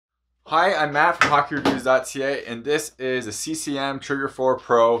Hi, I'm Matt from HockeyReviews.ca, and this is a CCM Trigger 4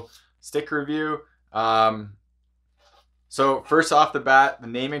 Pro stick review. So first off the bat, the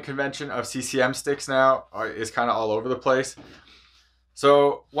naming convention of CCM sticks now is kind of all over the place.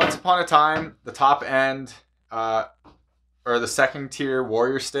 So once upon a time, the top end or the second tier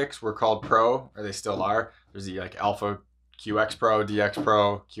Warrior sticks were called Pro, or they still are. There's the like Alpha QX Pro, DX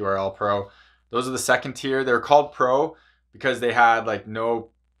Pro, QRL Pro. Those are the second tier. They were called Pro because they had like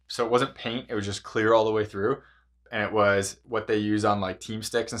so it wasn't paint, it was just clear all the way through. And it was what they use on like team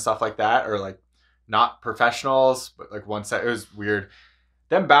sticks and stuff like that, or like not professionals, but like one set. It was weird.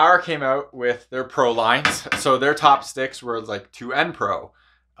 Then Bauer came out with their Pro lines. So their top sticks were like 2N Pro,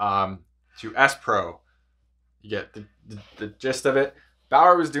 2S Pro. You get the gist of it.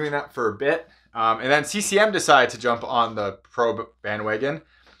 Bauer was doing that for a bit. And then CCM decided to jump on the Pro bandwagon.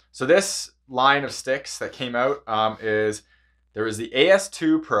 So this line of sticks that came out is, there was the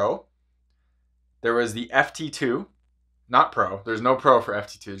AS2 Pro, there was the FT2, not Pro, there's no Pro for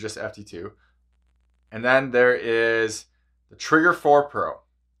FT2, just FT2. And then there is the Trigger 4 Pro.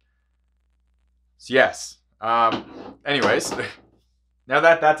 So yes, anyways, now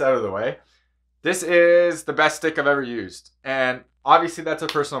that that's out of the way, this is the best stick I've ever used. And obviously that's a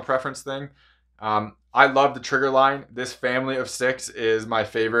personal preference thing. I love the Trigger line. This family of sticks is my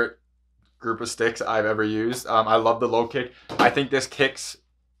favorite group of sticks I've ever used. I love the low kick. I think this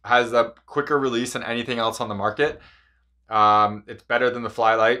has a quicker release than anything else on the market. It's better than the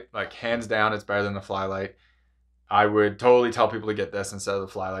Flylight, like hands down it's better than the Flylight. I would totally tell people to get this instead of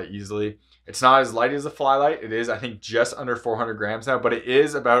the Flylight easily. It's not as light as the Flylight. It is, I think, just under 400 grams now, but it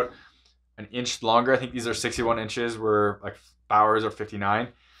is about an inch longer. I think these are 61 inches, where like Bauer's are 59.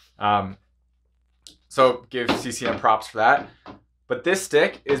 So give CCM props for that. But this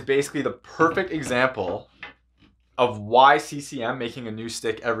stick is basically the perfect example of why CCM making a new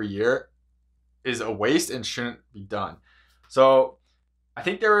stick every year is a waste and shouldn't be done. So I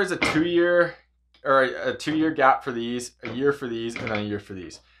think there is a 2-year or a 2-year gap for these, a year for these, and then a year for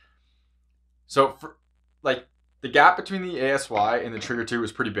these. So for like the gap between the ASY and the Trigger 2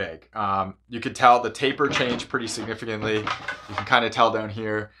 was pretty big. You could tell the taper changed pretty significantly. You can kind of tell down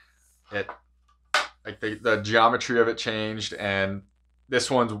here, like the geometry of it changed, and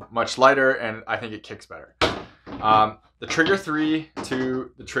this one's much lighter, and I think it kicks better. The Trigger 3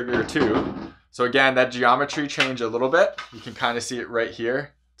 to the Trigger 2. So again, that geometry changed a little bit. You can kind of see it right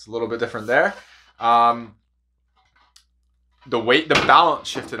here. It's a little bit different there. The balance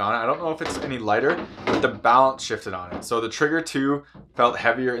shifted on it. I don't know if it's any lighter, but the balance shifted on it. So the Trigger 2 felt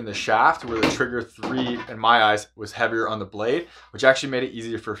heavier in the shaft, where the Trigger 3, in my eyes, was heavier on the blade, which actually made it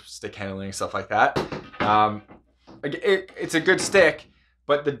easier for stick handling and stuff like that. It's a good stick,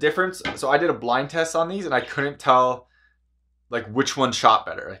 but the difference, so I did a blind test on these and I couldn't tell like which one shot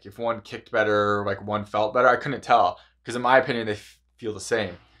better. Like if one kicked better, or like one felt better, I couldn't tell, because in my opinion, they feel the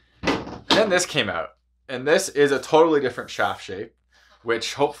same. And then this came out. And this is a totally different shaft shape,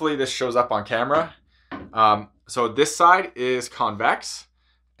 which hopefully this shows up on camera. So this side is convex,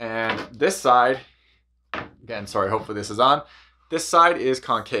 and this side, again, sorry, hopefully this is on. This side is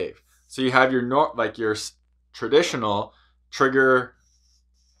concave. So you have your traditional trigger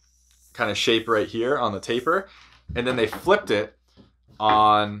kind of shape right here on the taper, and then they flipped it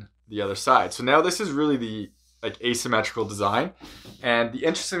on the other side. So now this is really the like asymmetrical design. And the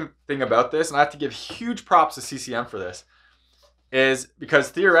interesting thing about this, and I have to give huge props to CCM for this, is because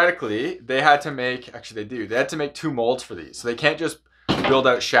theoretically they had to make, actually they had to make 2 molds for these. So they can't just build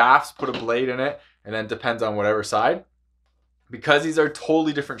out shafts, put a blade in it, and then depends on whatever side. Because these are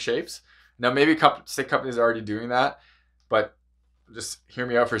totally different shapes. Now maybe stick companies are already doing that, but just hear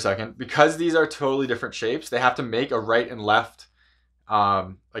me out for a second. Because these are totally different shapes, they have to make a right and left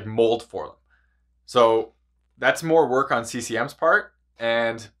like mold for them. So that's more work on CCM's part,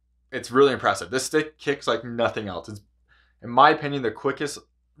 and it's really impressive. This stick kicks like nothing else. It's, in my opinion, the quickest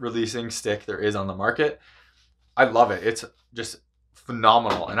releasing stick there is on the market. I love it. It's just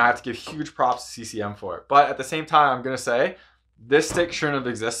phenomenal, and I have to give huge props to CCM for it. But at the same time, I'm going to say this stick shouldn't have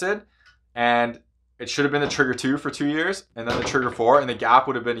existed, and it should have been the Trigger 2 for 2 years, and then the Trigger 4, and the gap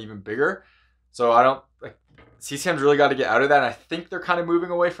would have been even bigger. So I don't, like, CCM's really got to get out of that, and I think they're kind of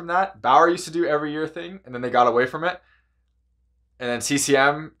moving away from that. Bauer used to do every year thing, and then they got away from it. And then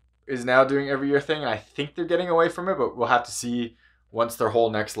CCM is now doing every year thing, and I think they're getting away from it, but we'll have to see once their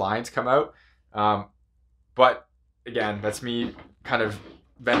whole next lines come out. But again, that's me kind of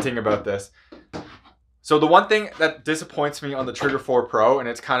venting about this. So the one thing that disappoints me on the Trigger 4 Pro, and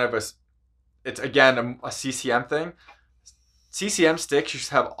it's kind of it's again a CCM thing. CCM sticks used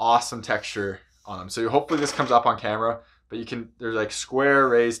to have awesome texture on them. So hopefully this comes up on camera. but there's like square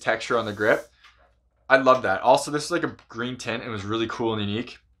raised texture on the grip. I love that. Also, this is like a green tint and was really cool and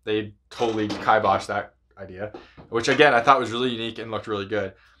unique. They totally kiboshed that idea, which again, I thought was really unique and looked really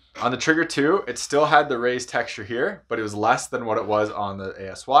good. On the Trigger 2, it still had the raised texture here, but it was less than what it was on the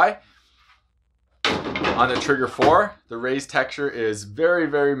ASY. On the Trigger 4, the raised texture is very,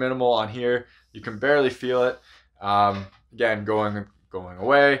 very minimal on here. You can barely feel it. Again, going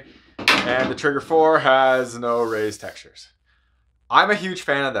away. And the Trigger 4 has no raised textures. I'm a huge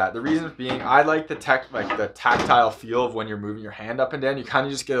fan of that. The reason being, I like the tactile feel of when you're moving your hand up and down. You kind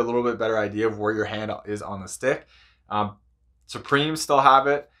of just get a little bit better idea of where your hand is on the stick. Supreme still have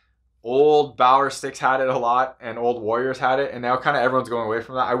it. Old Bauer sticks had it a lot, and old Warriors had it, and now kind of everyone's going away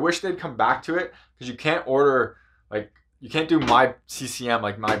from that. I wish they'd come back to it, because you can't order, like, you can't do my CCM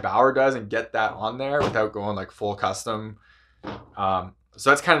like my Bauer does and get that on there without going like full custom. So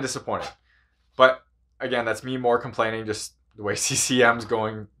that's kind of disappointing. But again, that's me more complaining just the way CCM's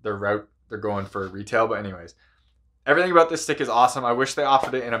going, their route they're going for retail. But anyways, everything about this stick is awesome. I wish they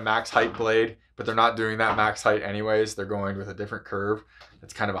offered it in a max height blade, but they're not doing that max height anyways. They're going with a different curve.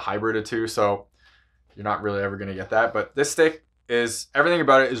 It's kind of a hybrid of two, so you're not really ever going to get that. But this stick is, everything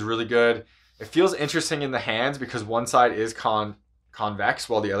about it is really good. It feels interesting in the hands because one side is convex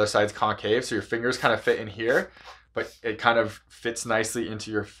while the other side's concave. So your fingers kind of fit in here, but it kind of fits nicely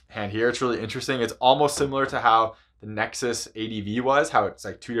into your hand here. It's really interesting. It's almost similar to how the Nexus ADV was, how it's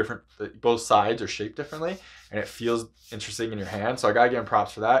like two different, both sides are shaped differently, and it feels interesting in your hand. So I gotta give them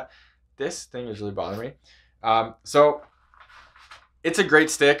props for that. This thing is really bothering me. So it's a great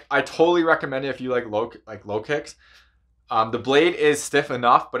stick. I totally recommend it if you like low kicks. The blade is stiff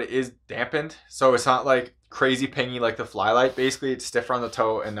enough, but it is dampened, so it's not like crazy pingy like the Flylight. Basically, it's stiffer on the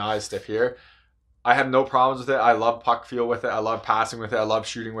toe and not as stiff here. I have no problems with it. I love puck feel with it. I love passing with it. I love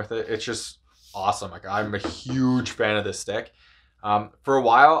shooting with it. It's just awesome. Like, I'm a huge fan of this stick. For a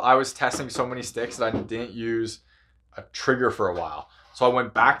while, I was testing so many sticks that I didn't use a trigger for a while. So I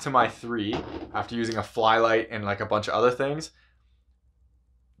went back to my 3 after using a Flylight and like a bunch of other things.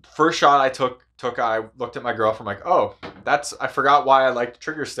 First shot I took, I looked at my girlfriend like, oh, I forgot why I liked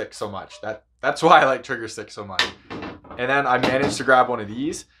trigger stick so much. That's why I like trigger stick so much. And then I managed to grab one of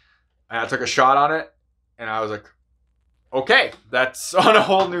these, and I took a shot on it, and I was like, okay, that's on a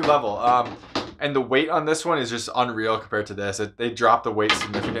whole new level. And the weight on this one is just unreal compared to this. They dropped the weight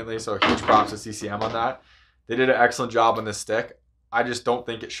significantly, so huge props to CCM on that. They did an excellent job on this stick. I just don't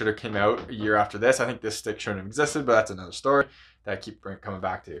think it should have came out a year after this. I think this stick shouldn't have existed, but that's another story that I keep coming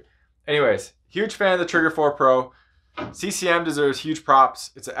back to. Anyways, huge fan of the Trigger 4 Pro. CCM deserves huge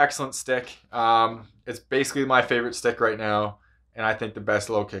props. It's an excellent stick. It's basically my favorite stick right now, and I think the best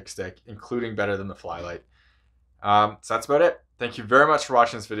low kick stick, including better than the Flylight. So that's about it. Thank you very much for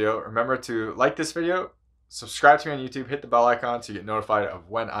watching this video. Remember to like this video, subscribe to me on YouTube, hit the bell icon so you get notified of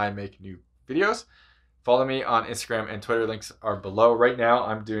when I make new videos. Follow me on Instagram and Twitter. Links are below. Right now,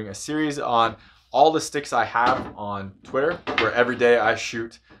 I'm doing a series on all the sticks I have on Twitter, where every day I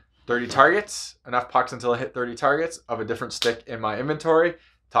shoot 30 targets, enough pucks until I hit 30 targets of a different stick in my inventory.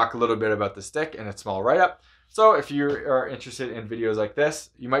 Talk a little bit about the stick and a small write-up. So if you are interested in videos like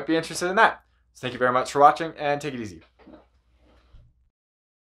this, you might be interested in that. So thank you very much for watching, and take it easy.